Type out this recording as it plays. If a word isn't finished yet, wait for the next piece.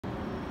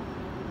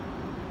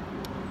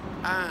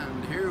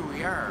And here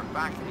we are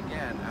back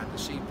again at the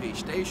CP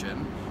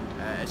station.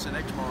 It's the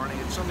next morning,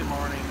 it's Sunday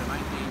morning, the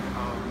 19th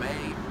of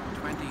May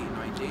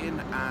 2019,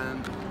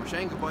 and we're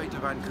saying goodbye to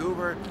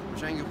Vancouver. We're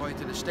saying goodbye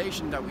to the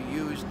station that we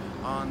used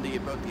on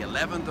about the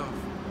 11th of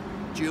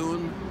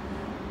June.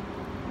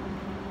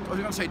 I was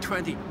going to say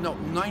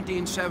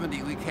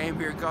 1970. We came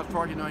here, got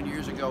 49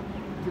 years ago,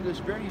 to this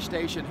very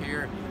station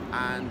here,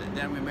 and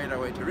then we made our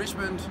way to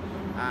Richmond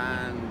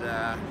and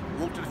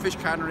walked to the fish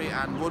cannery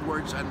and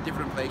Woodwards and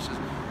different places,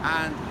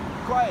 and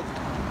quiet.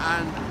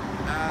 And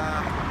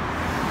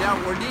now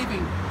we're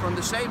leaving from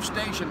the same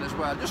station as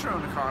well, just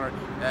around the corner,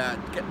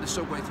 getting the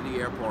subway to the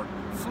airport,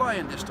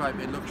 flying this time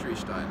in luxury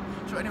style.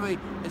 So anyway,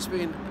 it's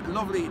been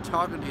lovely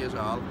talking to you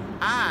all,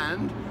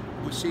 and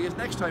we'll see you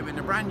next time in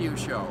a brand new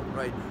show.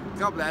 Right,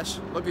 God bless,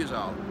 love you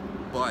all,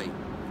 bye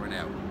for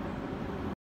now.